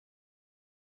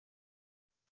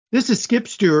This is Skip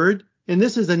Stewart, and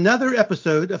this is another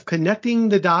episode of Connecting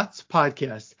the Dots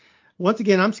podcast. Once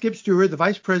again, I'm Skip Stewart, the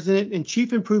Vice President and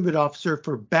Chief Improvement Officer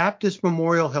for Baptist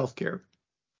Memorial Healthcare.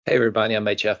 Hey, everybody. I'm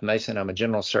H.F. Mason. I'm a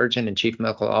General Surgeon and Chief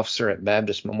Medical Officer at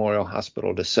Baptist Memorial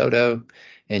Hospital DeSoto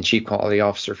and Chief Quality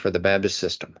Officer for the Baptist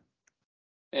System.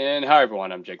 And hi,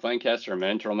 everyone. I'm Jake Lancaster. I'm an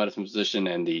internal medicine physician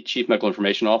and the Chief Medical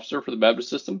Information Officer for the Baptist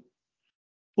System.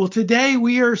 Well, today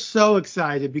we are so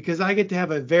excited because I get to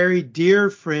have a very dear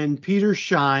friend, Peter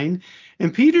Schein,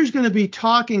 and Peter's going to be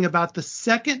talking about the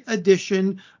second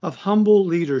edition of Humble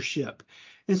Leadership.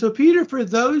 And so, Peter, for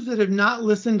those that have not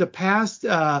listened to past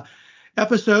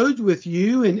episodes with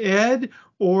you and Ed,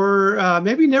 or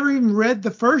maybe never even read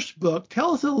the first book,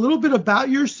 tell us a little bit about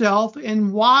yourself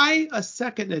and why a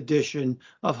second edition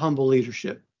of Humble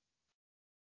Leadership.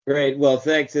 Great. Well,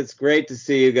 thanks. It's great to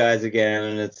see you guys again,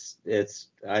 and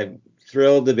I'm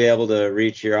thrilled to be able to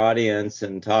reach your audience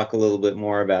and talk a little bit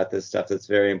more about this stuff that's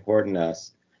very important to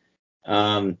us.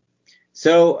 The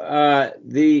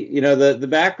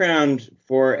background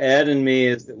for Ed and me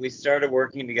is that we started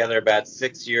working together about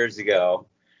 6 years ago,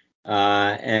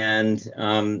 and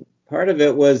part of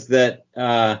it was that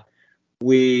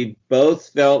we both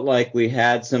felt like we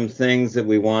had some things that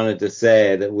we wanted to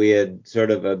say that we had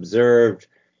sort of observed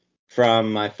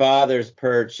from my father's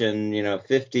perch in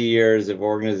 50 years of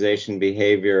organization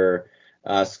behavior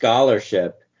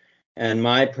scholarship, and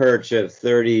my perch of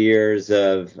 30 years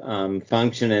of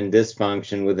function and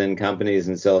dysfunction within companies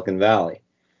in Silicon Valley.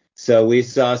 So we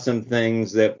saw some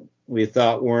things that we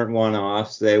thought weren't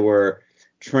one-offs. They were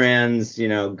trends,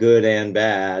 good and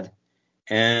bad.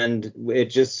 And it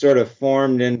just sort of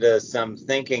formed into some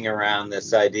thinking around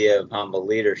this idea of humble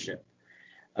leadership.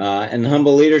 And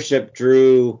humble leadership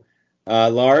drew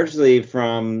largely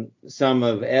from some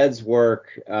of Ed's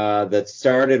work that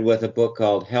started with a book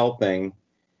called Helping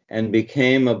and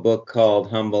became a book called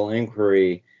Humble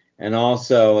Inquiry, and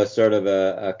also a sort of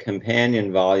a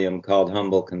companion volume called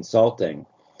Humble Consulting.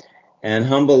 And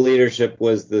Humble Leadership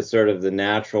was the sort of the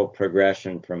natural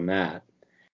progression from that.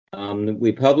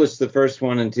 We published the first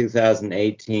one in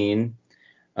 2018.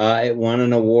 It won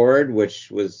an award,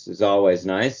 which is always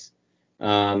nice.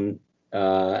 And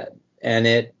the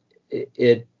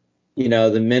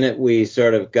minute we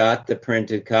sort of got the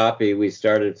printed copy, we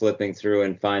started flipping through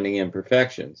and finding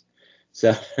imperfections.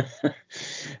 So,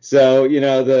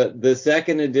 the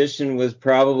second edition was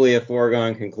probably a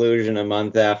foregone conclusion a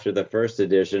month after the first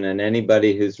edition. And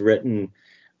anybody who's written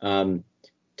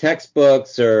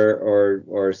textbooks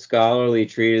or scholarly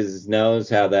treatises knows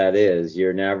how that is.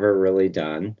 You're never really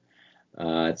done.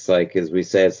 It's like, as we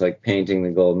say, it's like painting the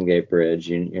Golden Gate Bridge.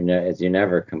 You're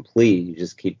never complete. You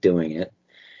just keep doing it.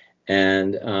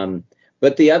 And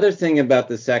but the other thing about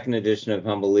the second edition of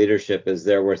Humble Leadership is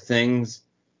there were things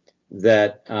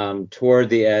that toward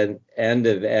the end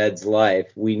of Ed's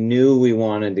life, we knew we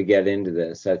wanted to get into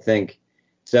this. I think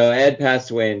so. Ed passed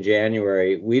away in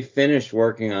January. We finished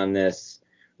working on this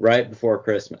right before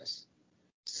Christmas.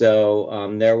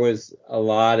 So there was a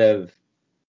lot of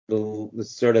the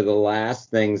sort of the last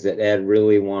things that Ed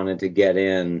really wanted to get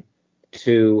in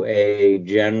to a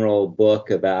general book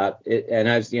about it.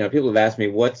 And people have asked me,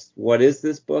 what is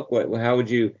this book?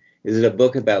 Is it a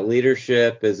book about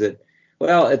leadership?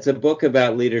 It's a book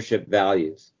about leadership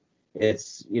values.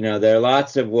 It's, there are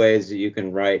lots of ways that you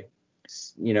can write,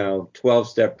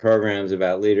 12-step programs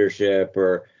about leadership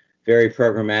or very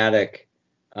programmatic,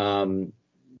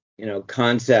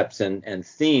 concepts and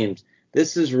themes.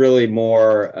 This is really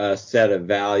more a set of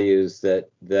values that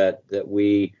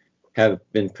we have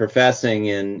been professing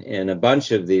in a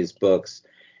bunch of these books,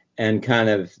 and kind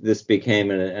of this became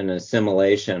an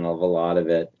assimilation of a lot of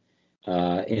it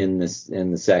in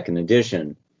the second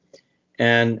edition.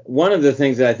 And one of the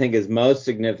things that I think is most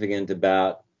significant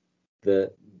about a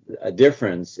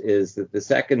difference is that the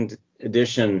second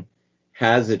edition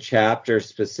has a chapter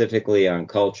specifically on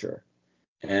culture.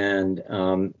 And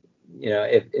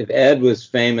if Ed was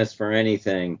famous for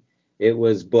anything, it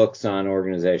was books on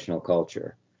organizational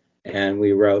culture. And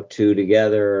we wrote two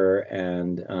together,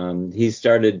 and he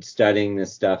started studying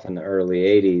this stuff in the early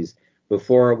 80s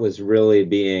before it was really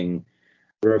being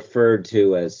referred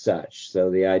to as such.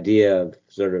 So the idea of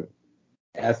sort of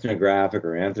ethnographic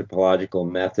or anthropological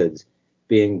methods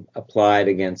being applied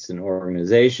against an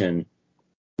organization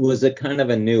was a kind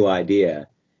of a new idea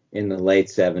in the late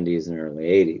 70s and early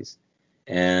 80s.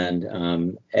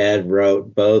 And Ed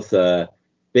wrote both a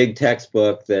big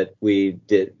textbook that we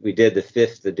did the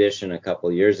 5th edition a couple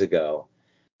years ago,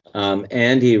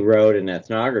 and he wrote an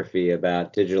ethnography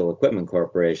about Digital Equipment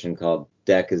Corporation called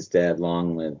DEC is Dead,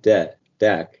 Long Live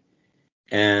DEC.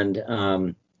 And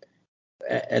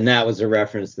and that was a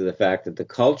reference to the fact that the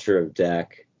culture of DEC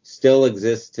still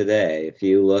exists today. If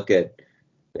you look at,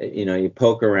 you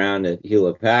poke around at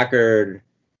Hewlett Packard,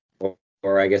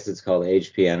 or I guess it's called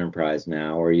HP Enterprise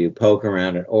now, or you poke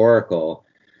around at Oracle,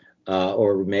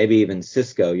 or maybe even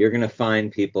Cisco, you're going to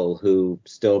find people who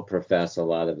still profess a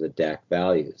lot of the DEC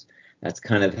values. That's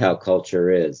kind of how culture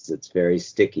is. It's very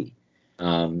sticky.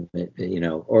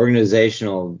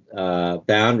 Organizational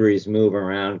boundaries move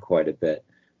around quite a bit.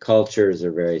 Cultures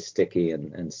are very sticky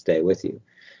and stay with you.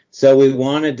 So we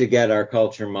wanted to get our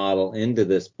culture model into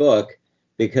this book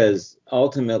because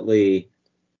ultimately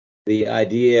the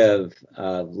idea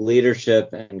of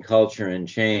leadership and culture and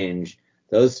change,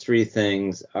 those three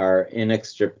things are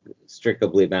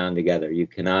inextricably bound together. You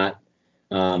cannot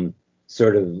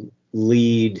sort of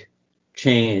lead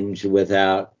change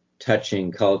without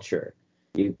touching culture.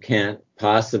 You can't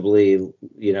possibly,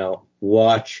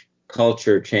 watch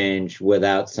culture change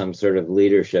without some sort of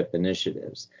leadership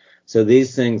initiatives. So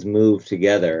these things move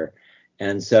together.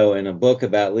 And so in a book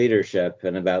about leadership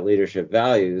and about leadership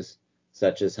values,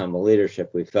 such as humble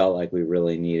leadership, we felt like we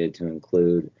really needed to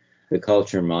include the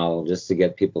culture model just to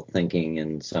get people thinking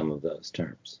in some of those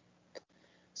terms.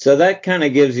 So that kind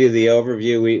of gives you the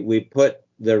overview. We put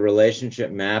the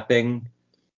relationship mapping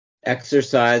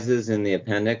exercises in the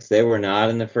appendix. They were not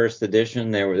in the first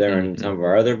edition. They were there in some of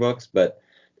our other books, but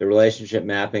the relationship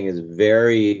mapping is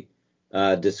very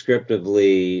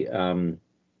descriptively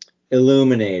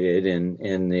illuminated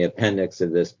in the appendix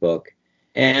of this book.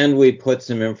 And we put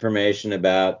some information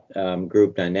about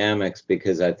group dynamics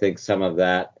because I think some of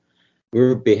that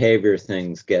group behavior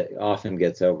things often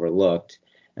gets overlooked.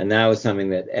 And that was something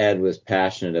that Ed was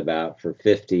passionate about for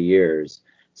 50 years.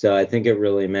 So I think it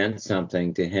really meant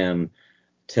something to him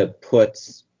to put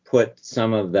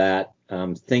some of that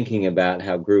thinking about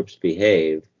how groups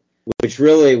behave, which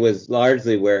really was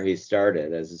largely where he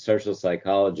started as a social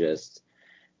psychologist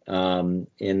in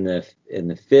the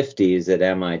 50s at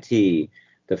MIT.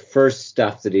 The first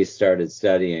stuff that he started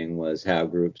studying was how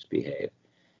groups behave.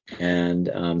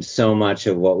 And so much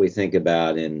of what we think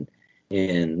about in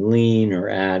lean or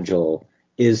agile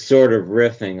is sort of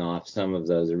riffing off some of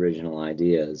those original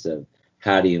ideas of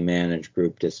how do you manage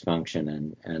group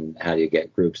dysfunction and how do you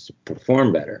get groups to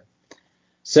perform better.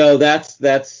 So that's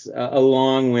a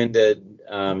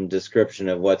long-winded description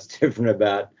of what's different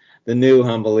about the new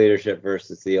humble leadership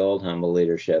versus the old humble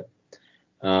leadership.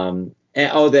 And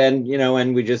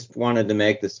we just wanted to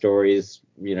make the stories,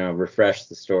 refresh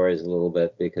the stories a little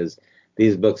bit because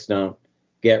these books don't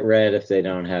get read if they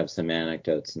don't have some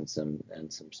anecdotes and some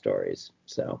stories.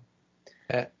 So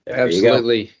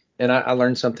absolutely. And I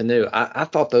learned something new. I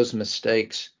thought those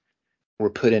mistakes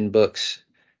were put in books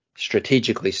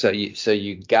strategically, so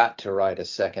you got to write a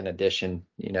second edition,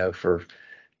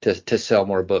 to sell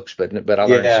more books. But I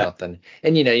learned something.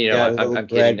 And I'm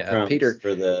kidding, Peter,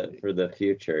 for the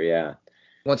future. Yeah.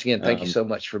 Once again, thank you so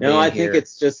much for being here. No, I think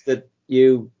it's just that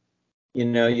you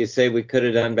say we could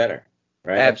have done better.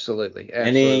 Right? Absolutely.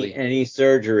 Any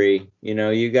surgery,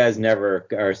 you guys never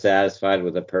are satisfied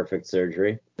with a perfect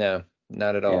surgery. No,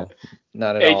 not at all. Yeah.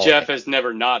 Not at all. Jeff has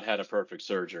never not had a perfect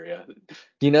surgery.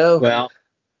 Well,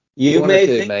 you may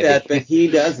think maybe. that, but he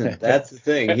doesn't. That's the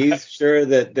thing. He's sure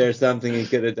that there's something he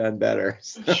could have done better.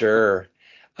 So. Sure.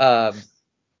 Humble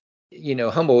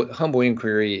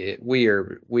Inquiry, we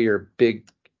are big,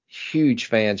 huge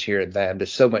fans here at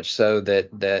Baptist, so much so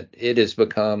that it has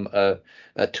become a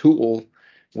tool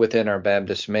within our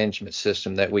Baptist management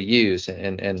system that we use,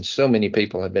 and so many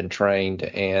people have been trained.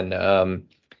 And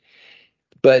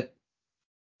but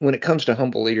when it comes to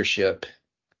humble leadership,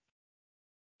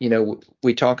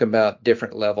 we talk about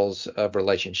different levels of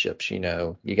relationships.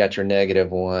 You got your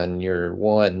negative one, your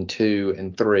 1, 2,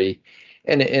 and 3.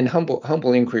 And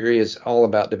humble inquiry is all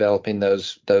about developing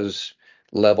those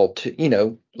level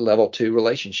 2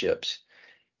 relationships.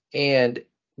 And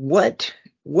what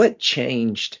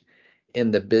changed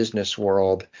in the business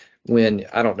world when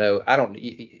I don't know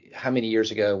how many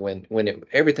years ago when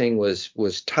everything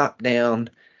was top down,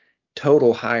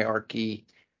 total hierarchy,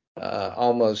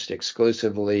 almost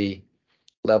exclusively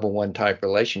level 1 type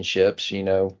relationships,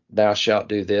 thou shalt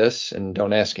do this and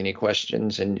don't ask any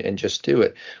questions and just do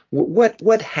it.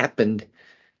 What happened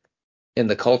in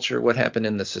the culture? What happened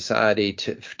in the society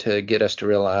to get us to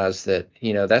realize that,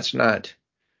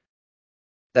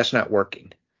 that's not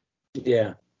working?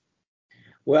 Yeah.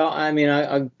 Well, I mean,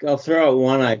 I'll throw out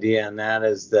one idea, and that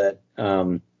is that,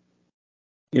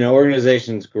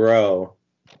 organizations grow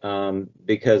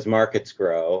because markets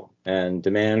grow and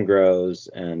demand grows,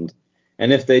 and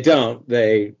if they don't,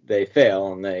 they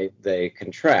fail and they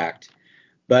contract.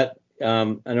 But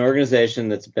an organization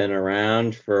that's been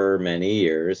around for many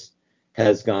years,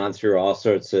 has gone through all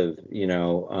sorts of,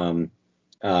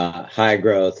 high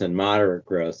growth and moderate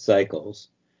growth cycles.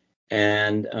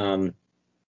 And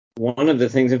one of the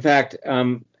things, in fact,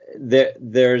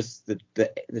 there's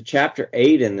the chapter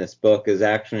 8 in this book is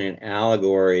actually an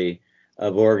allegory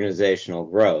of organizational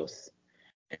growth.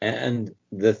 And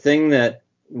the thing that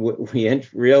we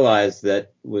realized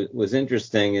that was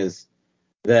interesting is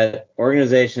that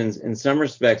organizations, in some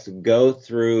respects, go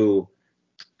through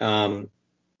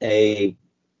a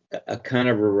kind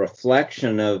of a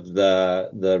reflection of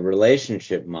the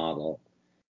relationship model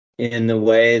in the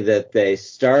way that they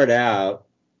start out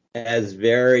as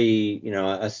very,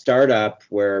 a startup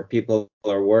where people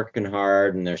are working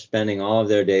hard and they're spending all of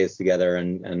their days together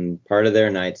and part of their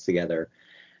nights together,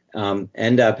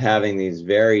 end up having these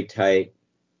very tight,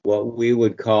 what we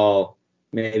would call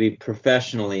maybe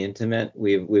professionally intimate.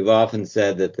 We've often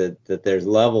said that there's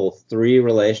level 3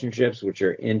 relationships, which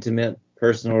are intimate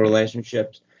personal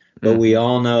relationships, but we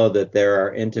all know that there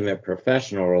are intimate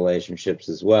professional relationships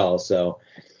as well. So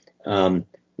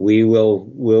we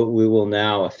will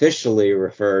now officially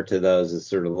refer to those as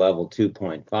sort of level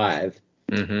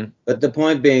 2.5. But the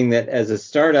point being that as a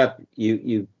startup,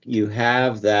 you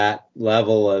have that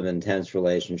level of intense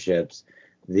relationships.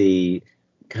 The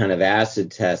kind of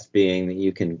acid test being that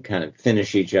you can kind of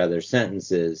finish each other's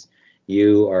sentences.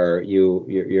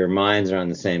 Your minds are on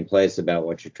the same place about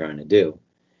what you're trying to do.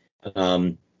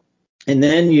 And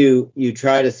then you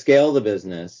try to scale the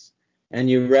business, and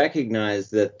you recognize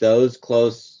that those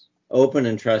close, open,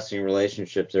 and trusting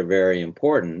relationships are very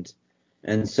important.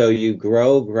 And so you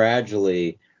grow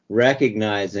gradually,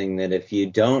 recognizing that if you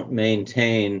don't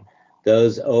maintain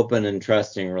those open and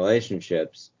trusting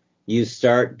relationships, you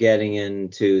start getting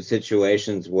into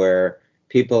situations where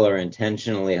people are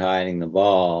intentionally hiding the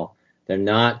ball. They're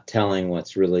not telling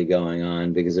what's really going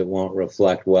on because it won't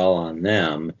reflect well on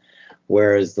them,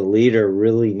 whereas the leader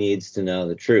really needs to know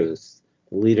the truth.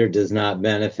 The leader does not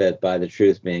benefit by the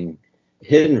truth being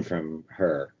hidden from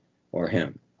her or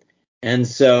him. And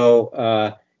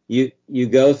so you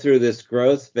go through this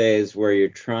growth phase where you're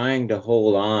trying to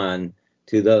hold on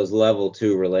to those level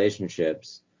 2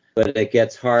 relationships, but it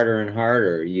gets harder and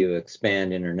harder. You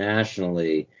expand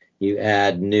internationally, you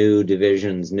add new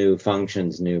divisions, new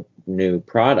functions, new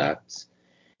products,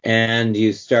 and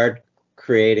you start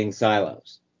creating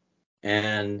silos.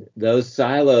 And those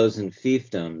silos and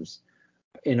fiefdoms,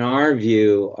 in our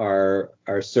view, are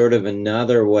sort of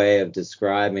another way of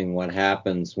describing what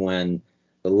happens when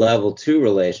the level 2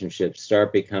 relationships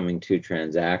start becoming too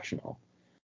transactional.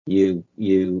 You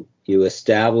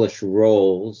establish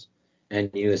roles,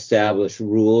 and you establish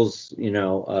rules,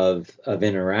 of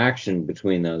interaction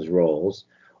between those roles,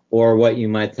 or what you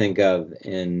might think of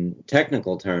in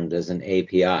technical terms as an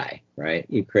API, right?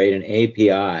 You create an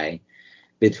API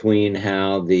between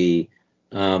how the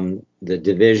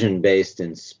division based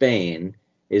in Spain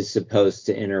is supposed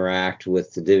to interact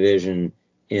with the division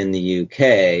in the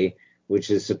UK, which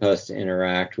is supposed to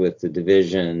interact with the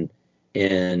division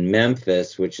in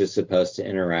Memphis, which is supposed to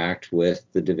interact with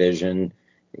the division,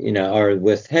 or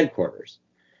with headquarters.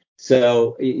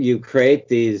 So you create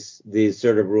these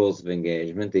sort of rules of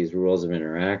engagement, these rules of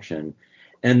interaction,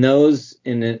 and those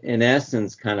in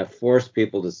essence kind of force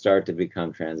people to start to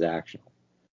become transactional.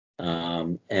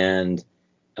 And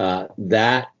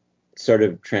that sort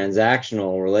of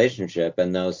transactional relationship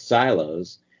and those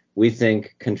silos, we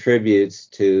think, contributes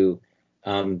to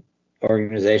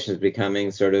organizations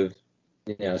becoming sort of,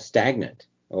 stagnant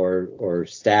or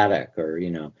static or,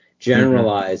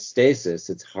 generalized stasis.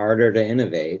 It's harder to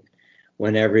innovate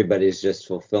when everybody's just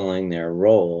fulfilling their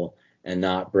role and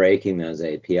not breaking those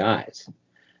APIs.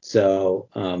 So,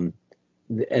 and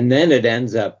then it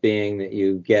ends up being that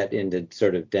you get into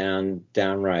sort of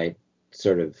downright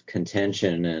sort of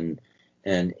contention and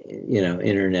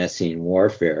internecine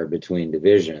warfare between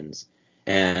divisions,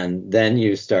 and then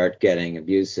you start getting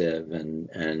abusive and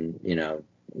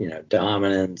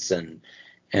dominance and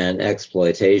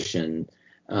exploitation,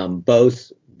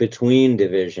 both between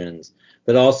divisions,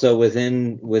 but also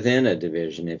within a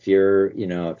division. If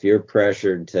you're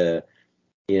pressured to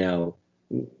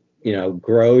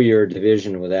grow your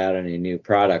division without any new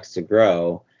products to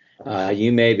grow,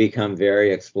 you may become very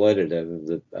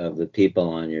exploitative of the people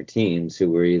on your teams who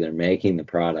were either making the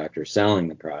product or selling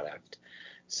the product.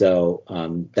 So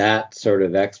that sort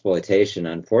of exploitation,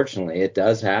 unfortunately, it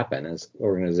does happen as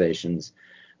organizations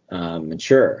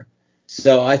mature.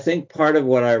 So I think part of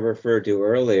what I referred to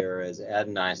earlier, as Ed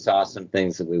and I saw some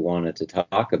things that we wanted to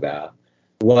talk about,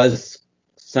 was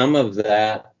some of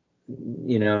that,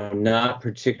 not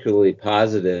particularly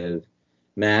positive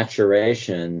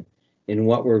maturation in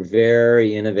what were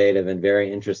very innovative and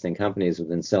very interesting companies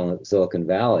within Silicon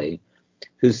Valley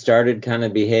who started kind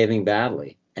of behaving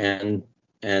badly. And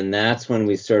that's when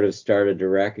we sort of started to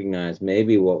recognize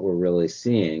maybe what we're really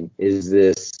seeing is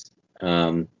this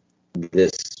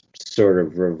this sort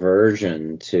of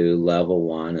reversion to level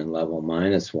 1 and level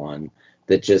 -1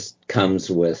 that just comes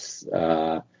with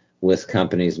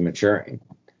companies maturing.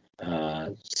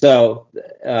 I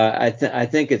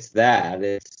think it's that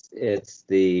it's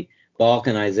the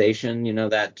balkanization,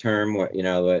 that term where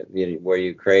where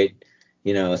you create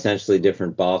essentially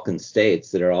different Balkan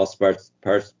states that are all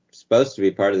supposed to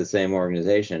be part of the same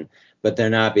organization, but they're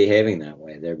not behaving that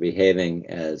way. They're behaving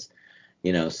as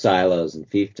silos and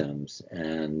fiefdoms,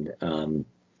 and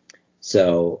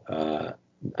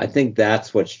I think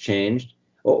that's what's changed.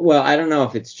 Well, I don't know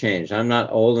if it's changed. I'm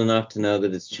not old enough to know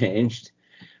that it's changed,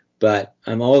 but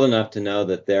I'm old enough to know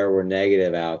that there were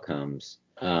negative outcomes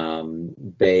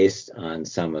based on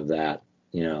some of that,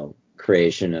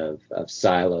 creation of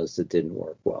silos that didn't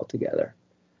work well together.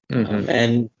 Mm-hmm.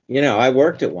 And I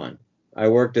worked at one. I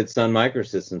worked at Sun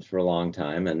Microsystems for a long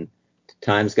time, and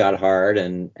times got hard,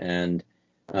 and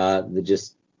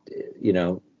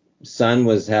Sun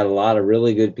had a lot of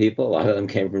really good people. A lot of them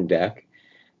came from DEC,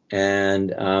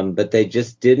 and but they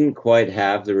just didn't quite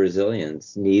have the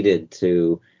resilience needed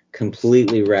to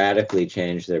completely radically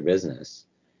change their business.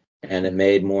 And it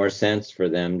made more sense for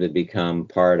them to become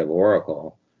part of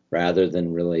Oracle rather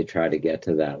than really try to get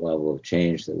to that level of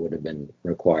change that would have been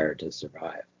required to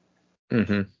survive.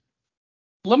 Mm-hmm.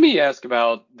 Let me ask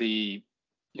about the,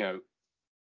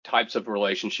 types of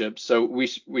relationships. So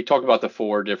we talked about the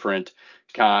 4 different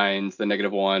kinds, the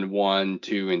 -1, 1,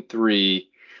 2, and 3.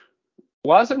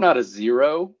 Why is there not a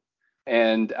 0?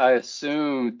 And I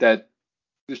assume that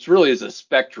this really is a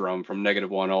spectrum from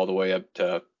 -1 all the way up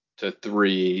to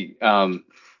 3.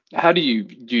 How do you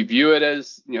view it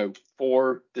as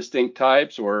 4 distinct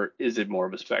types, or is it more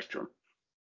of a spectrum?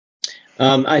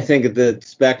 I think the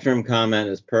spectrum comment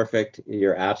is perfect.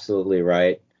 You're absolutely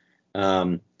right.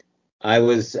 I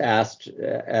was asked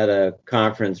at a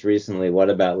conference recently, what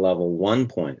about level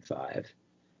 1.5?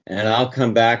 And I'll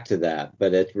come back to that,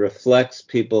 but it reflects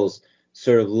people's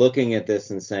sort of looking at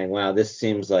this and saying, wow, this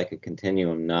seems like a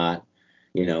continuum, not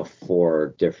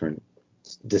 4 different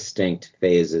distinct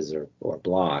phases or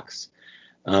blocks.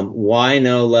 Why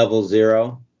no level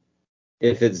 0?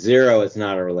 If it's 0, it's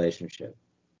not a relationship.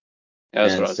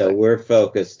 That's and what I was so saying. we're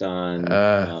focused on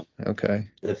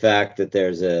the fact that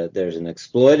there's an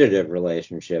exploitative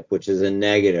relationship, which is a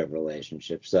negative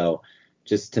relationship. So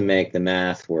just to make the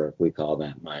math work, we call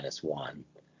that -1.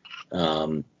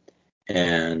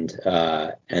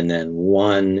 And then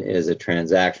 1 is a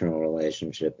transactional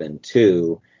relationship, and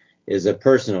 2 is a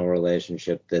personal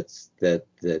relationship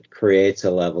that creates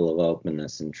a level of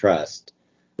openness and trust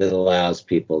that allows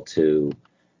people to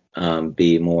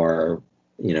be more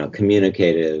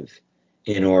communicative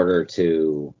in order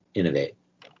to innovate.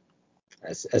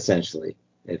 Essentially,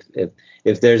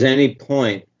 if there's any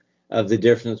point of the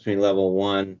difference between level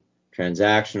 1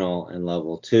 transactional and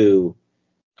level 2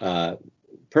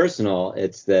 personal,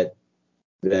 it's that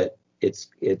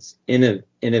it's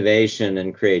innovation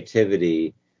and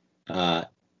creativity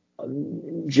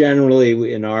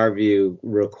generally, in our view,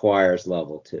 requires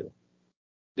level 2.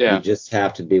 Yeah. You just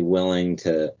have to be willing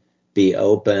to be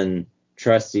open,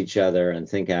 trust each other, and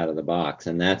think out of the box.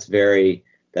 And that's very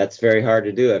hard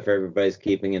to do if everybody's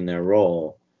keeping in their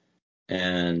role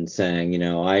and saying,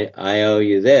 I owe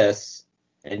you this,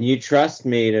 and you trust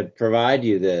me to provide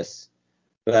you this,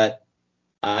 but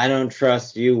I don't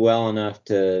trust you well enough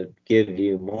to give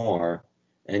you more,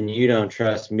 and you don't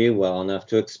trust me well enough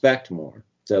to expect more.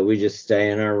 So we just stay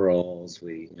in our roles.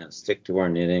 We stick to our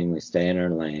knitting. We stay in our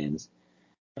lanes.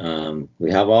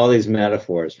 We have all these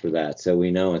metaphors for that, so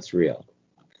we know it's real.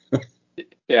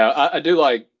 Yeah, I do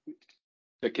like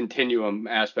the continuum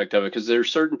aspect of it, because there's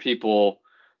certain people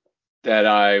that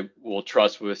I will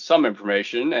trust with some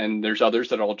information, and there's others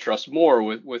that I'll trust more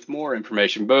with more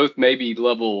information. Both maybe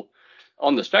level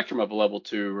on the spectrum of a level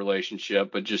 2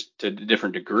 relationship, but just to a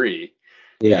different degree.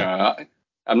 Yeah.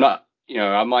 I'm not,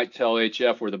 I might tell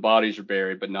HF where the bodies are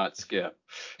buried, but not Skip.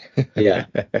 Yeah.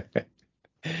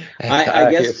 I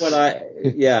guess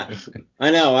I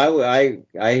know.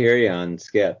 I hear you on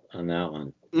Skip on that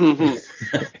one. Mm-hmm.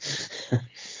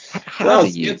 How do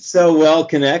you? Skip's so well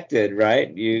connected,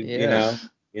 right? You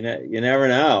never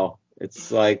know.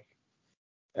 It's like,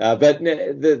 but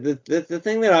the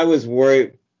thing that I was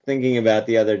thinking about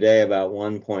the other day about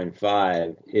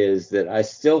 1.5 is that I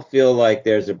still feel like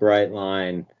there's a bright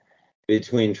line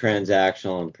between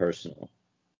transactional and personal.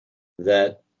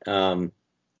 That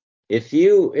if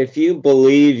you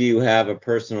believe you have a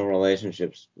personal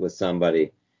relationship with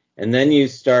somebody, and then you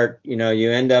start,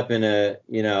 you end up in at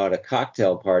a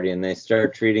cocktail party and they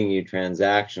start treating you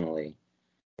transactionally.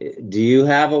 Do you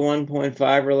have a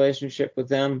 1.5 relationship with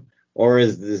them, or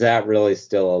is that really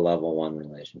still a level 1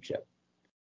 relationship?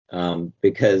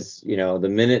 Because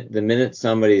the minute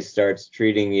somebody starts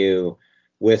treating you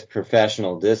with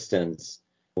professional distance,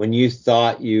 when you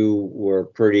thought you were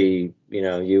pretty,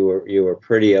 you were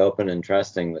pretty open and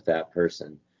trusting with that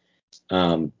person,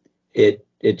 it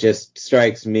just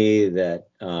strikes me that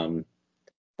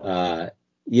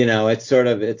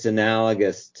it's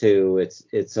analogous to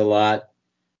it's a lot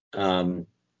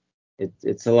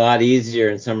it's a lot easier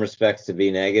in some respects to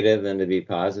be negative than to be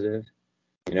positive,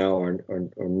 or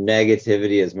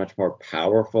negativity is much more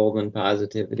powerful than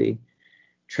positivity.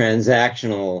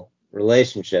 Transactional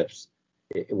relationships,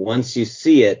 once you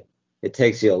see it, it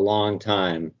takes you a long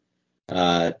time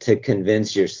to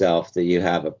convince yourself that you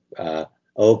have a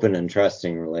open and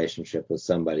trusting relationship with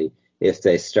somebody if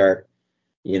they start,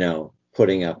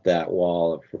 putting up that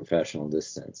wall of professional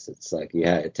distance. It's like,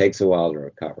 it takes a while to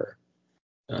recover.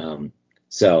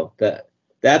 So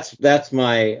that's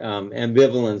my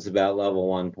ambivalence about level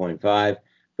 1.5,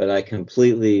 but I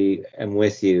completely am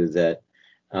with you that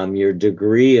your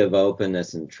degree of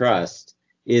openness and trust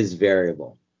is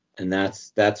variable, and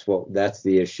that's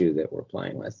the issue that we're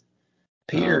playing with.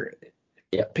 Peter,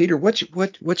 Yeah. Peter,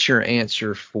 what's your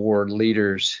answer for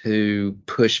leaders who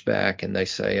push back and they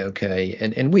say, okay,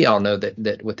 and we all know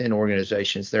that within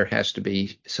organizations there has to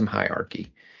be some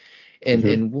hierarchy,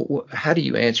 and how do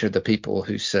you answer the people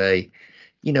who say,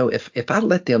 if I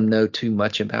let them know too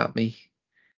much about me,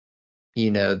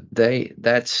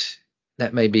 that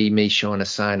may be me showing a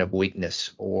sign of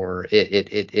weakness, or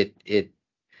they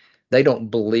don't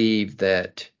believe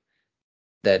that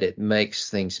it makes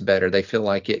things better. They feel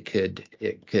like it could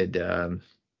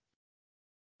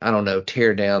I don't know,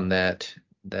 tear down that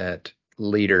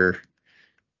leader.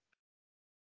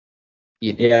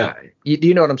 Yeah. Do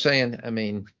you know what I'm saying? I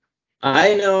mean,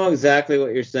 I know exactly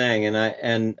what you're saying, and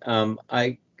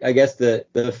I guess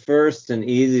the first and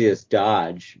easiest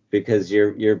dodge, because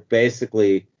you're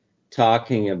basically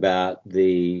talking about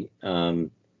the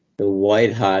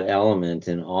white hot element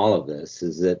in all of this,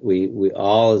 is that we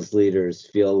all as leaders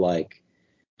feel like,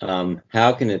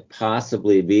 how can it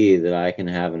possibly be that I can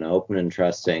have an open and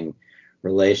trusting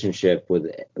relationship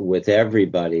with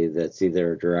everybody that's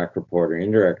either a direct report or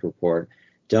indirect report?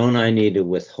 Don't I need to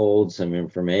withhold some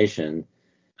information,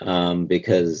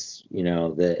 because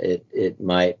it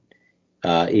might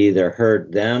either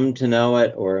hurt them to know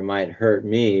it, or it might hurt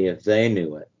me if they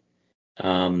knew it.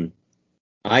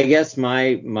 I guess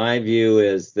my view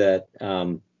is that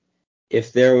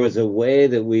if there was a way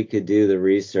that we could do the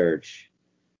research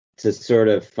to sort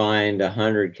of find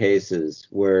 100 cases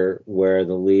where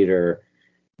the leader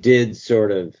did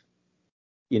sort of,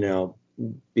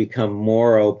 become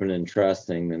more open and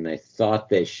trusting than they thought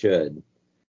they should,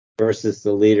 versus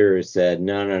the leader who said,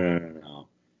 no, no, no, no,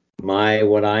 no.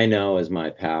 What I know is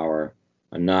my power.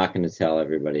 I'm not going to tell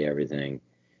everybody everything.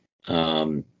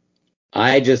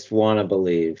 I just want to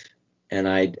believe, and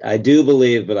I do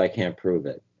believe, but I can't prove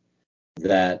it,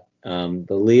 that the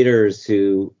leaders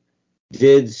who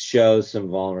did show some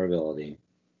vulnerability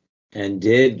and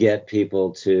did get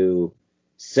people to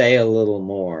say a little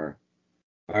more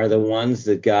are the ones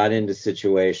that got into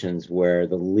situations where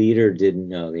the leader didn't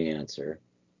know the answer.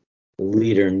 The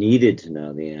leader needed to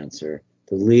know the answer.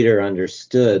 The leader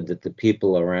understood that the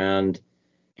people around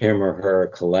him or her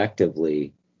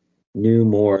collectively knew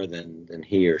more than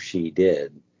he or she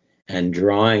did. And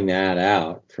drawing that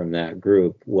out from that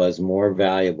group was more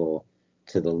valuable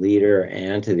to the leader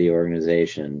and to the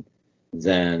organization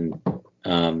than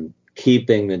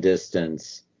keeping the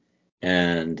distance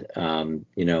and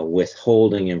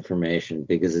withholding information,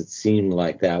 because it seemed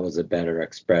like that was a better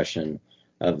expression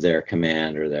of their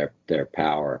command or their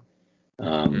power.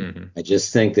 I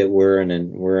just think that we're in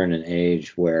an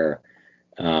age where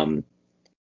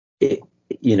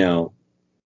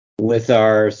with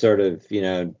our sort of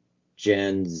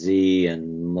Gen Z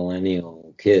and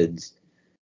millennial kids,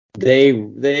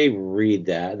 they read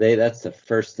that's the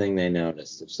first thing they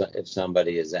notice if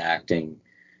somebody is acting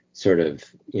sort of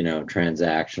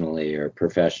transactionally or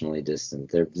professionally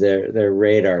distant. Their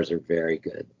radars are very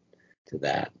good to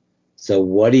that. So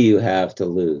what do you have to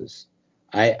lose?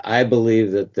 I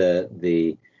believe that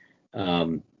the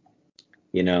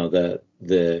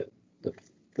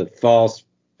false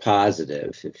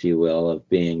positive, if you will, of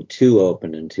being too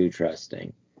open and too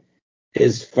trusting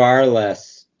is far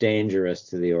less dangerous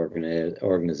to the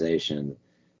organization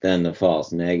than the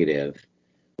false negative,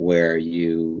 where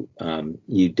you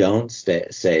don't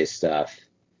say stuff,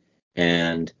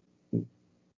 and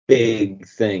big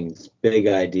things, big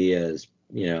ideas,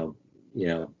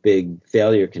 big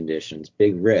failure conditions,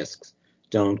 big risks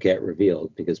don't get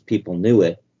revealed because people knew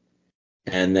it,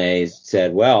 and they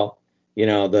said, well,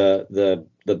 the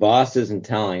boss isn't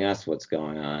telling us what's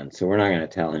going on, so we're not going to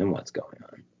tell him what's going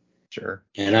on. Sure.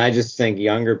 And I just think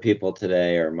younger people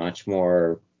today are much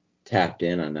more tapped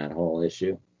in on that whole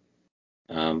issue.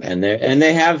 And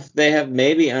they have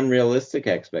maybe unrealistic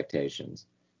expectations,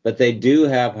 but they do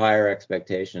have higher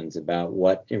expectations about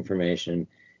what information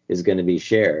is going to be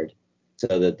shared,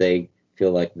 so that they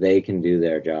feel like they can do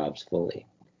their jobs fully.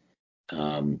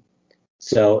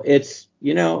 So it's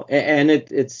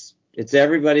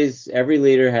every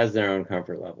leader has their own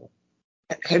comfort level.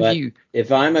 But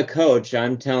if I'm a coach,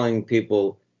 I'm telling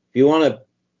people, if you want to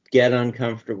get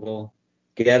uncomfortable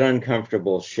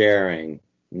sharing,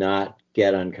 not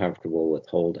get uncomfortable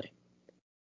withholding.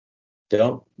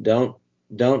 Don't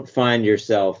find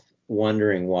yourself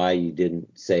wondering why you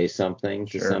didn't say something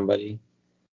to somebody.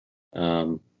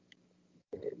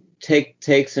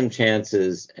 Take some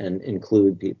chances and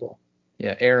include people.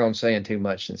 Yeah, err on saying too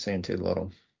much than saying too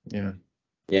little. Yeah.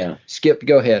 Yeah. Skip,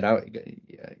 go ahead.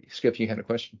 Skip, you had a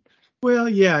question? Well,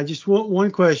 yeah, just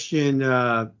one question.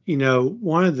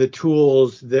 One of the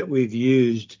tools that we've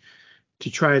used to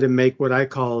try to make what I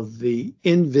call the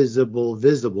invisible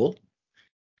visible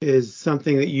is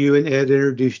something that you and Ed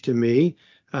introduced to me.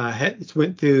 It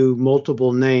went through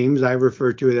multiple names. I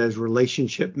refer to it as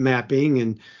relationship mapping.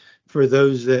 And for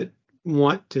those that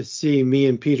want to see me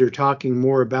and Peter talking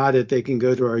more about it, they can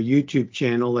go to our YouTube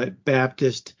channel at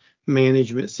Baptist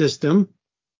Management System.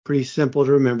 Pretty simple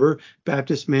to remember,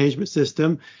 Baptist Management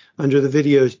System under the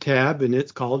videos tab, and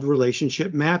it's called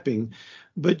relationship mapping.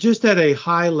 But just at a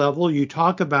high level, you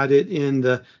talk about it in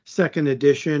the second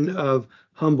edition of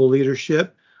Humble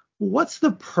Leadership. What's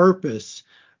the purpose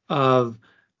of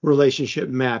relationship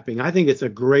mapping? I think it's a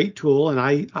great tool,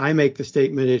 and I make the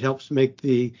statement it helps make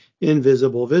the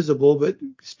invisible visible, but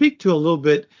speak to a little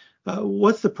bit,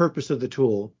 what's the purpose of the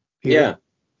tool, Peter? Yeah,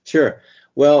 sure.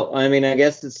 Well, I mean, I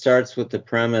guess it starts with the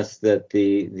premise that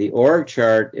the org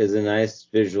chart is a nice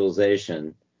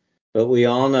visualization, but we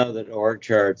all know that org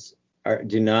charts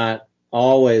do not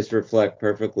always reflect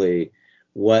perfectly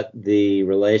what the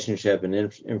relationship and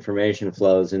information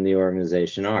flows in the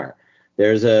organization are.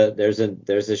 There's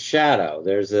a shadow,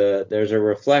 there's a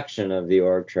reflection of the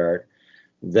org chart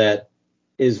that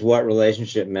is what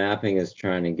relationship mapping is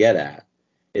trying to get at,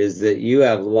 is that you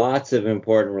have lots of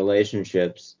important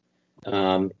relationships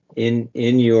in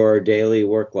your daily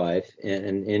work life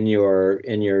and in your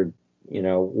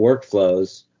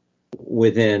workflows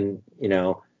within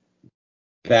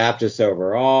Baptist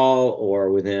overall,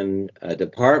 or within a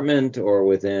department, or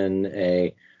within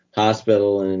a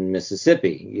hospital in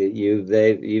Mississippi.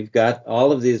 You've got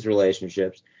all of these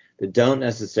relationships that don't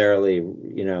necessarily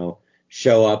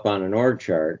show up on an org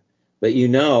chart, but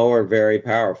are very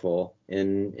powerful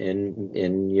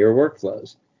in your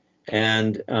workflows.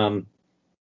 And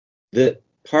there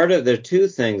are two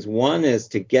things. One is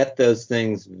to get those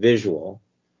things visual,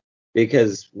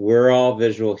 because we're all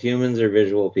visual. Humans are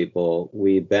visual people.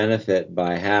 We benefit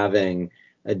by having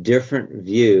a different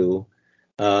view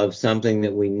of something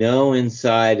that we know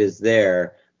inside is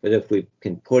there, but if we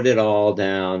can put it all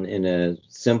down in a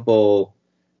simple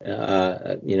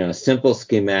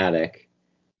schematic,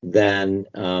 then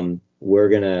we're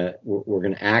gonna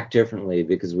act differently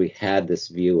because we had this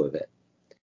view of it.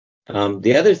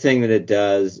 The other thing that it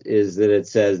does is that it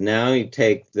says, now you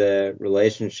take the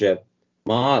relationship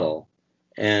model,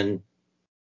 and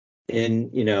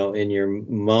in your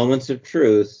moments of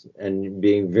truth and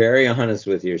being very honest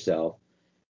with yourself,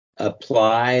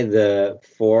 apply the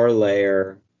four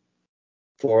level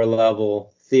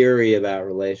theory about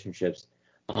relationships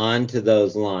onto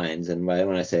those lines. And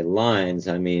when I say lines,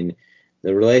 I mean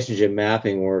the relationship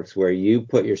mapping works where you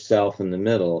put yourself in the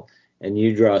middle and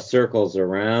you draw circles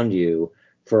around you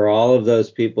for all of those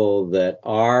people that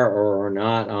are or are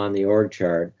not on the org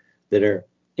chart that are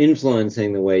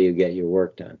influencing the way you get your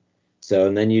work done. So,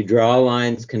 and then you draw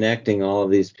lines connecting all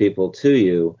of these people to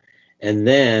you, and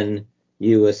then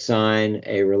you assign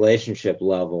a relationship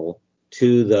level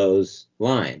to those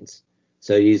lines.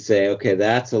 So you say, okay,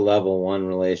 that's a level 1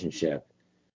 relationship.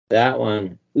 That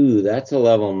one, that's a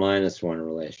level -1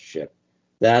 relationship.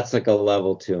 That's like a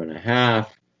level 2.5.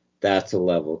 That's a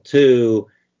level 2.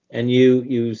 And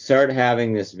you start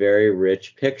having this very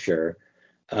rich picture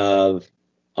of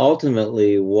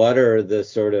ultimately what are the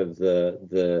sort of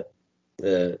the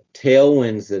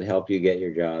tailwinds that help you get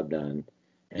your job done,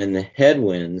 and the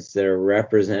headwinds that are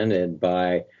represented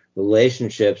by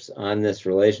relationships on this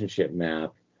relationship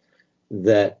map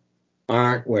that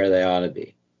aren't where they ought to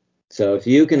be. So if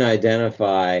you can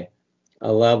identify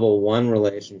a level 1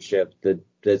 relationship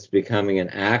that's becoming an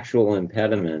actual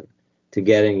impediment to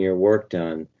getting your work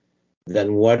done,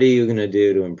 then what are you going to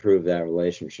do to improve that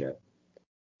relationship?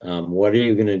 What are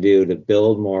you going to do to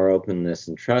build more openness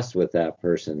and trust with that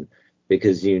person?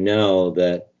 Because you know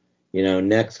that,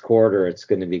 next quarter it's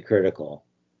going to be critical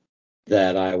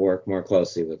that I work more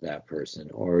closely with that person,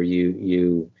 or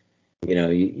you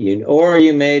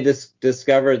may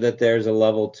discover that there's a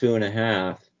level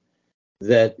 2.5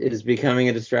 that is becoming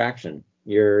a distraction.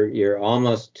 You're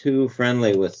almost too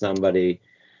friendly with somebody,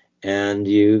 and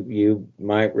you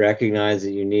might recognize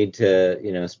that you need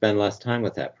to spend less time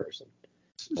with that person.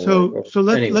 So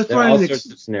Anyway, let's there are run all sorts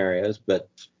of scenarios, but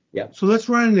yeah. So let's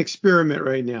run an experiment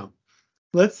right now.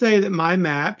 Let's say that my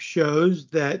map shows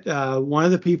that one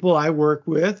of the people I work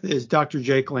with is Dr.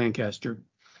 Jake Lancaster.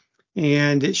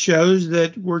 And it shows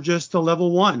that we're just a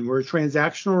level 1. We're a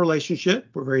transactional relationship.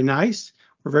 We're very nice.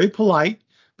 We're very polite,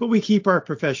 but we keep our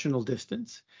professional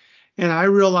distance. And I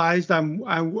realized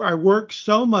I work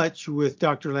so much with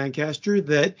Dr. Lancaster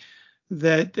that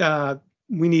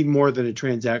we need more than a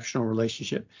transactional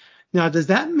relationship. Now, does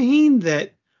that mean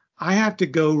that I have to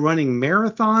go running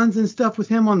marathons and stuff with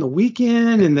him on the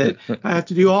weekend, and that I have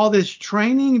to do all this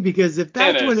training? Because if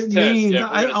that's what it means, Yeah,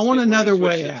 I want another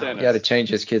way out. You got to change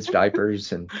his kids'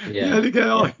 diapers and But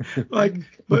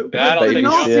That'll in take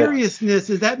all you. seriousness,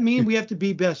 does that mean we have to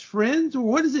be best friends, or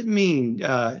what does it mean,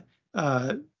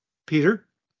 Peter?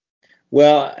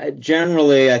 Well,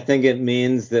 generally, I think it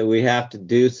means that we have to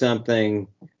do something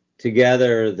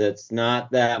together that's not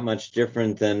that much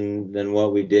different than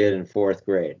what we did in 4th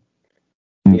grade.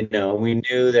 We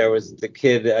knew there was a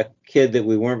kid that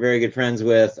we weren't very good friends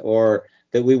with, or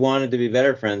that we wanted to be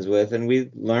better friends with, and we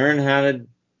learned how to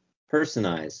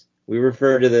personize. We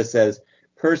refer to this as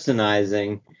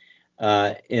personizing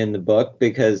in the book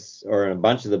or in a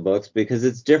bunch of the books, because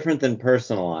it's different than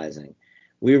personalizing.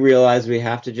 We realize we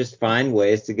have to just find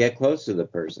ways to get close to the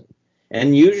person.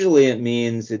 And usually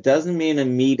it doesn't mean a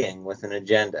meeting with an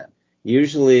agenda.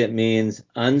 Usually it means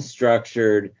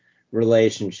unstructured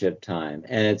relationship time.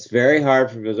 And it's very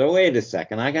hard for people to go, wait a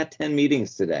second, I got 10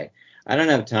 meetings today. I don't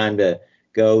have time to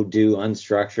go do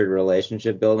unstructured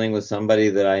relationship building with somebody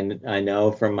that I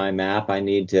know from my map I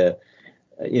need to,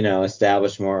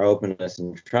 establish more openness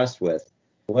and trust with.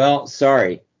 Well,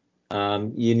 sorry.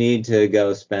 You need to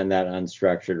go spend that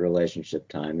unstructured relationship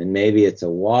time. And maybe it's a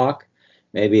walk,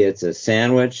 maybe it's a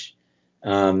sandwich,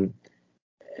 and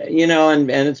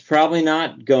it's probably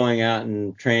not going out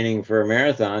and training for a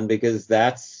marathon, because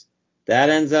that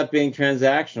ends up being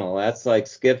transactional. That's like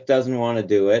Skip doesn't want to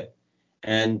do it,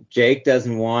 and Jake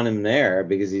doesn't want him there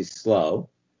because he's slow.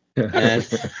 And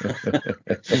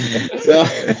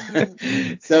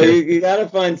so you got to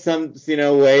find some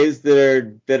ways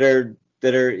that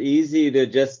are easy to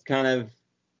just kind of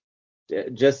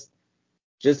just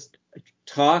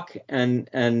talk and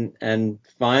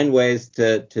find ways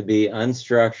to be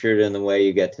unstructured in the way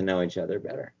you get to know each other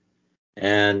better.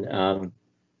 And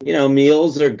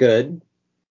meals are good.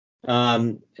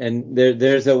 And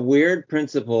there's a weird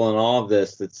principle in all of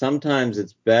this, that sometimes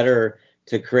it's better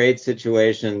to create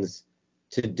situations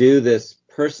to do this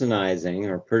personizing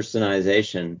or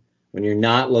personization when you're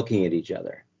not looking at each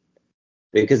other.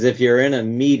 Because if you're in a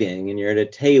meeting and you're at a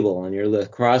table and you're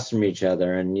across from each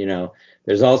other, and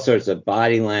there's all sorts of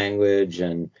body language,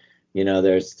 and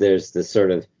there's this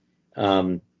sort of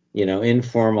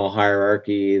informal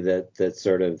hierarchy that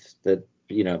sort of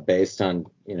based on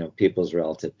people's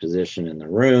relative position in the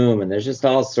room, and there's just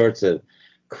all sorts of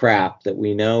crap that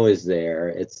we know is there.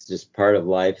 It's just part of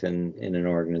life in an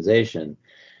organization.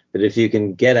 But if you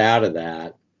can get out of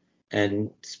that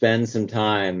and spend some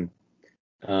time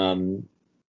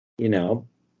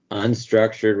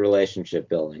unstructured relationship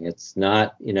building, it's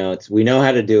not, we know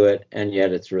how to do it, and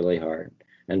yet it's really hard.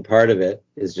 And part of it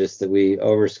is just that we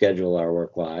overschedule our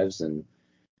work lives, and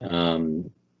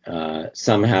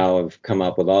somehow have come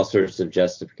up with all sorts of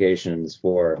justifications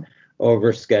for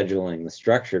overscheduling the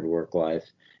structured work life,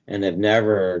 and have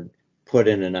never put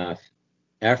in enough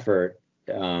effort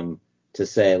to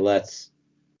say, let's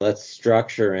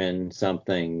structure in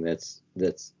something that's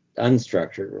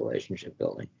unstructured relationship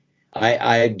building.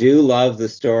 I do love the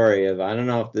story of, I don't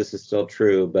know if this is still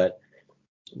true, but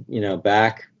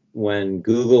back when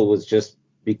Google was just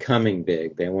becoming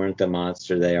big, they weren't the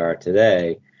monster they are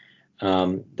today.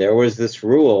 There was this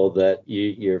rule that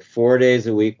your 4 days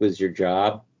a week was your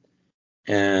job,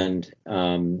 and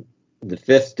the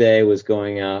 5th day was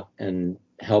going out and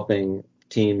helping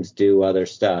teams do other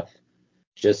stuff,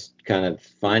 just kind of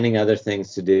finding other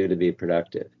things to do to be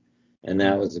productive. And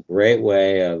that was a great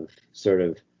way of sort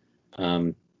of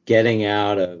getting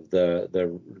out of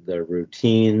the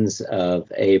routines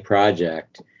of a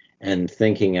project and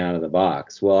thinking out of the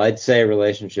box. Well, I'd say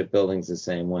relationship building's the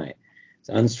same way. It's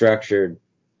unstructured,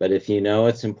 but if you know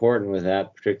it's important with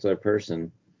that particular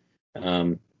person,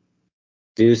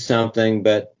 do something,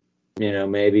 but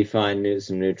maybe find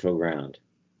some neutral ground.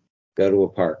 Go to a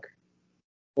park,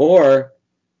 or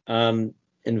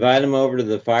invite them over to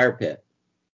the fire pit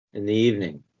in the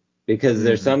evening, because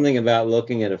there's something about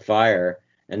looking at a fire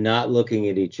and not looking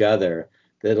at each other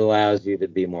that allows you to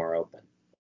be more open.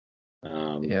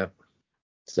 Yeah.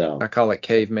 So I call it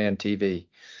caveman TV.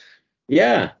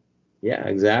 Yeah,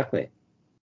 exactly.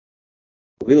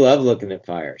 We love looking at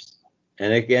fires,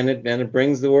 and again, it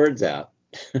brings the words out.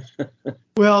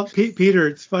 Well, Peter,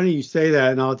 it's funny you say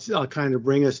that, and I'll kind of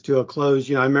bring us to a close.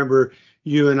 I remember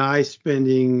you and I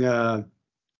spending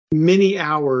many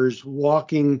hours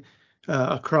walking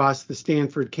across the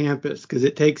Stanford campus, because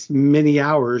it takes many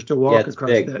hours to walk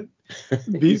across big.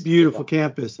 that beautiful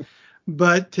campus.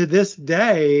 But to this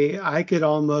day, I could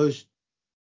almost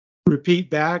repeat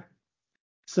back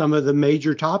some of the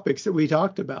major topics that we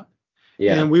talked about.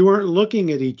 Yeah. And we weren't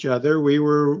looking at each other. We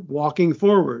were walking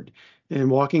forward and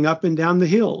walking up and down the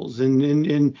hills.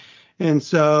 And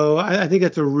so I think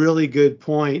that's a really good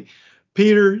point.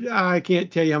 Peter, I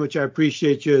can't tell you how much I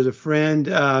appreciate you as a friend.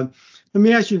 Let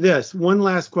me ask you this, one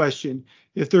last question.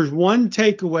 If there's one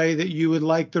takeaway that you would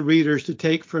like the readers to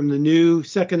take from the new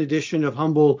second edition of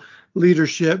Humble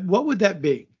Leadership, what would that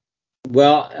be?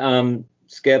 Well,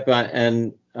 Skip,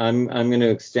 I'm going to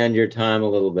extend your time a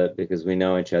little bit because we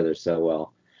know each other so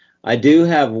well. I do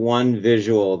have one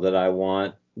visual that I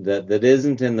want that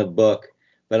isn't in the book,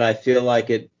 but I feel like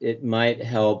it might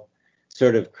help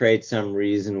sort of create some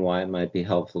reason why it might be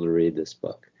helpful to read this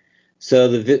book. So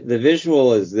the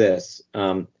visual is this,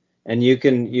 and you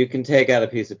can take out a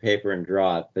piece of paper and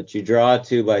draw it, but you draw a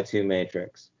 2x2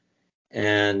 matrix,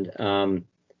 and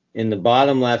in the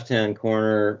bottom left-hand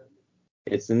corner,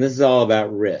 and this is all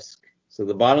about risk. So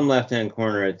the bottom left-hand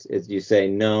corner, it's you say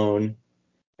known,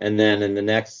 and then in the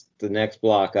next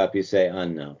block up, you say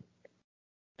unknown,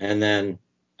 and then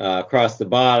across the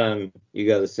bottom, you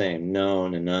go the same,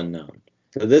 known and unknown.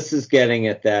 So this is getting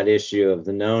at that issue of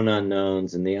the known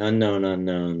unknowns and the unknown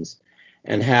unknowns,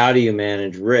 and how do you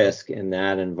manage risk in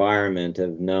that environment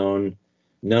of known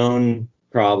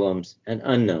problems and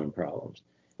unknown problems.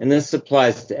 And this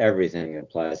applies to everything. It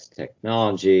applies to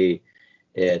technology.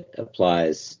 It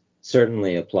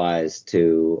certainly applies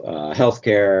to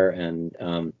healthcare,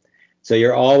 and so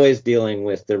you're always dealing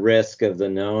with the risk of the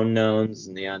known knowns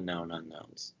and the unknown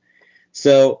unknowns.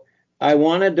 So I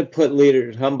wanted to put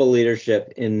humble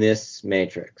leadership in this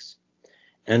matrix.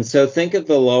 And so think of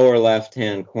the lower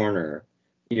left-hand corner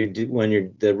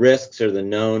the risks are the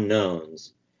known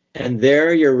knowns. And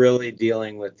there you're really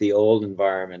dealing with the old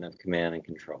environment of command and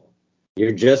control.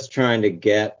 You're just trying to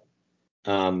get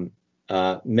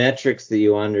metrics that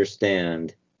you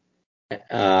understand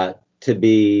to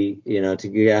be, to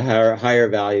get higher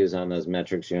values on those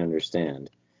metrics you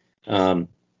understand.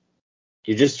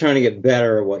 You're just trying to get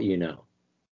better at what you know.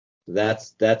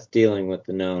 That's dealing with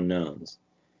the known knowns.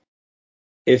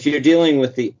 If you're dealing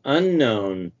with the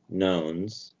unknown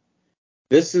knowns,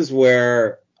 this is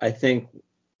where I think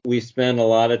we spend a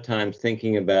lot of time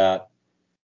thinking about,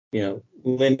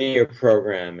 linear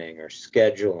programming or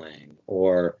scheduling,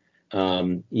 or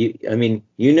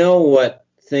you know what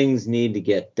things need to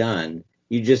get done.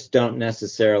 You just don't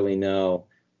necessarily know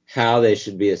how they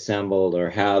should be assembled or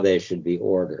how they should be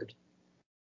ordered.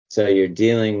 So you're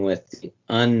dealing with the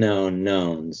unknown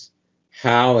knowns,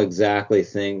 how exactly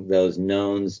those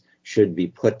knowns should be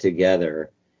put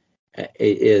together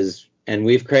and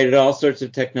we've created all sorts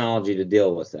of technology to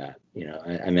deal with that.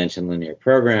 I mentioned linear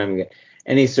programming,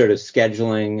 any sort of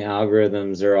scheduling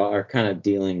algorithms are kind of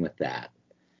dealing with that.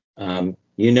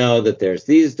 That there's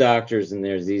these doctors and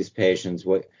there's these patients,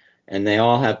 and they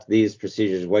all have these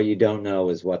procedures. What you don't know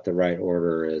is what the right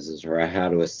order is or how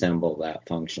to assemble that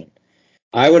function.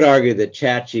 I would argue that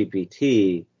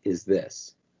ChatGPT is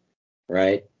this,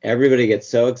 right? Everybody gets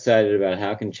so excited about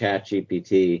how can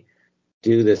ChatGPT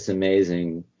do this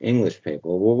amazing English paper.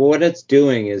 Well, what it's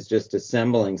doing is just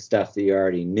assembling stuff that you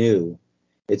already knew.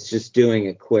 It's just doing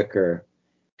it quicker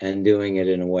and doing it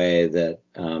in a way that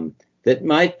that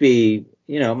might be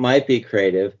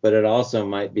creative, but it also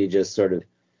might be just sort of,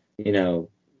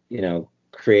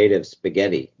 creative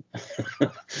spaghetti.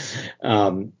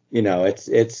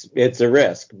 It's a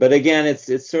risk. But again,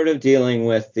 it's sort of dealing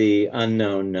with the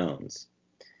unknown knowns.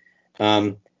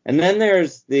 And then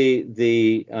there's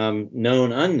the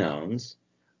known unknowns,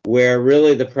 where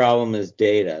really the problem is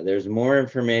data. There's more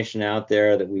information out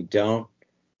there that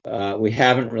we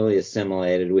haven't really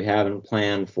assimilated, we haven't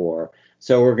planned for.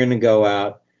 So we're going to go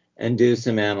out and do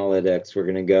some analytics. We're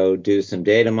going to go do some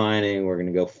data mining. We're going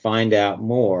to go find out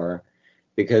more,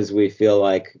 because we feel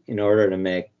like in order to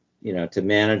make, to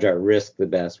manage our risk the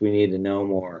best, we need to know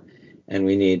more, and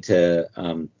we need to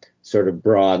sort of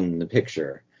broaden the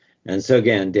picture. And so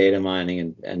again, data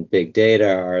mining and big data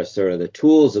are sort of the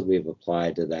tools that we've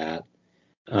applied to that.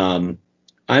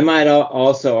 I might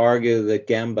also argue that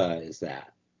Gemba is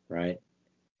that, right?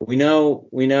 We know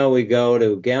we go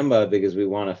to Gemba because we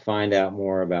want to find out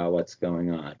more about what's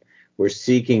going on. We're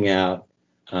seeking out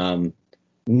known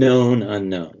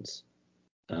unknowns.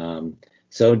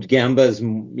 So Gemba's,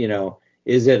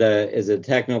 is it a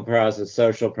techno process,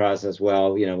 social process?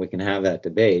 Well, we can have that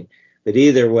debate. But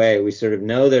either way, we sort of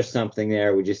know there's something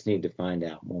there. We just need to find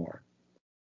out more.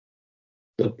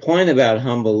 The point about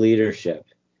humble leadership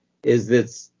is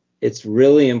that it's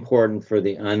really important for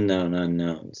the unknown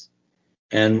unknowns.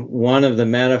 And one of the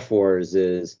metaphors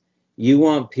is you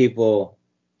want people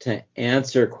to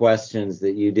answer questions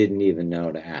that you didn't even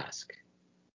know to ask.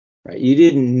 Right? You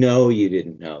didn't know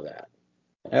that.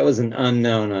 That was an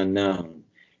unknown unknown.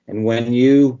 And when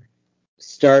you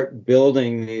start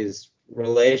building these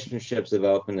relationships of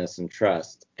openness and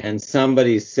trust, and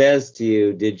somebody says to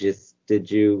you, did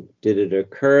it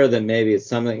occur that maybe it's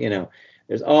something,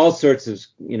 there's all sorts of,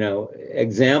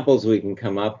 examples we can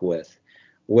come up with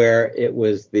where it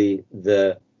was the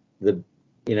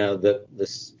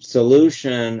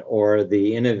solution or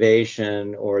the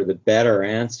innovation or the better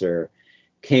answer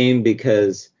came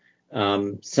because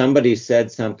somebody said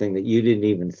something that you didn't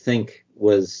even think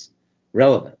was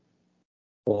relevant,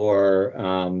 or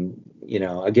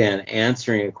again,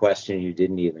 answering a question you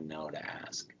didn't even know to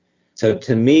ask. So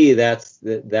to me, that's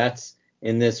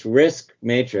in this risk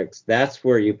matrix, that's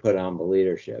where you put humble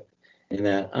leadership, in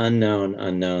that unknown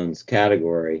unknowns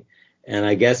category. And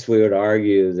I guess we would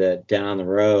argue that down the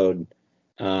road,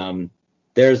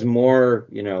 there's more,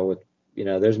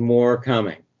 there's more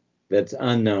coming that's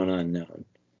unknown.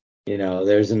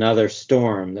 There's another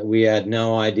storm that we had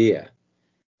no idea.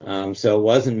 So it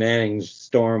wasn't Manning's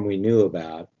storm we knew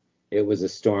about. It was a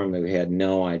storm that we had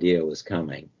no idea was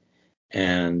coming.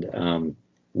 And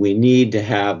we need to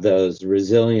have those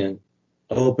resilient,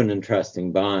 open and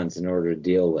trusting bonds in order to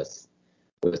deal with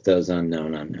those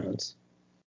unknown unknowns.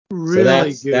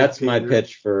 Really So good, that's my Peter.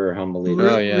 pitch for humble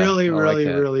leadership. Oh, yeah. Really, I like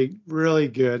that. really, really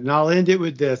good. And I'll end it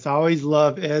with this. I always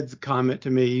love Ed's comment to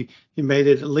me. He made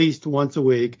it at least once a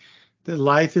week, that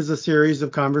life is a series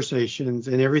of conversations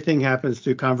and everything happens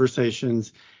through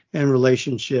conversations and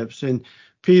relationships. And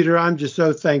Peter, I'm just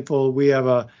so thankful we have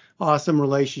a awesome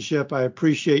relationship. I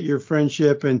appreciate your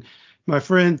friendship. And my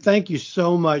friend, thank you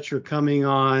so much for coming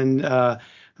on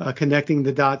Connecting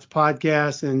the Dots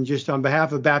podcast. And just on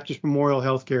behalf of Baptist Memorial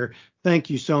Healthcare,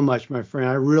 thank you so much, my friend.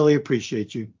 I really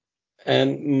appreciate you.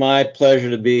 And my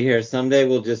pleasure to be here. Someday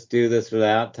we'll just do this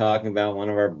without talking about one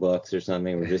of our books or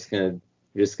something. We're just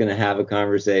gonna have a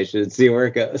conversation and see where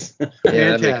it goes. Yeah,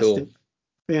 that'd be cool.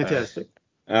 Fantastic.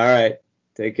 All right.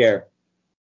 Take care.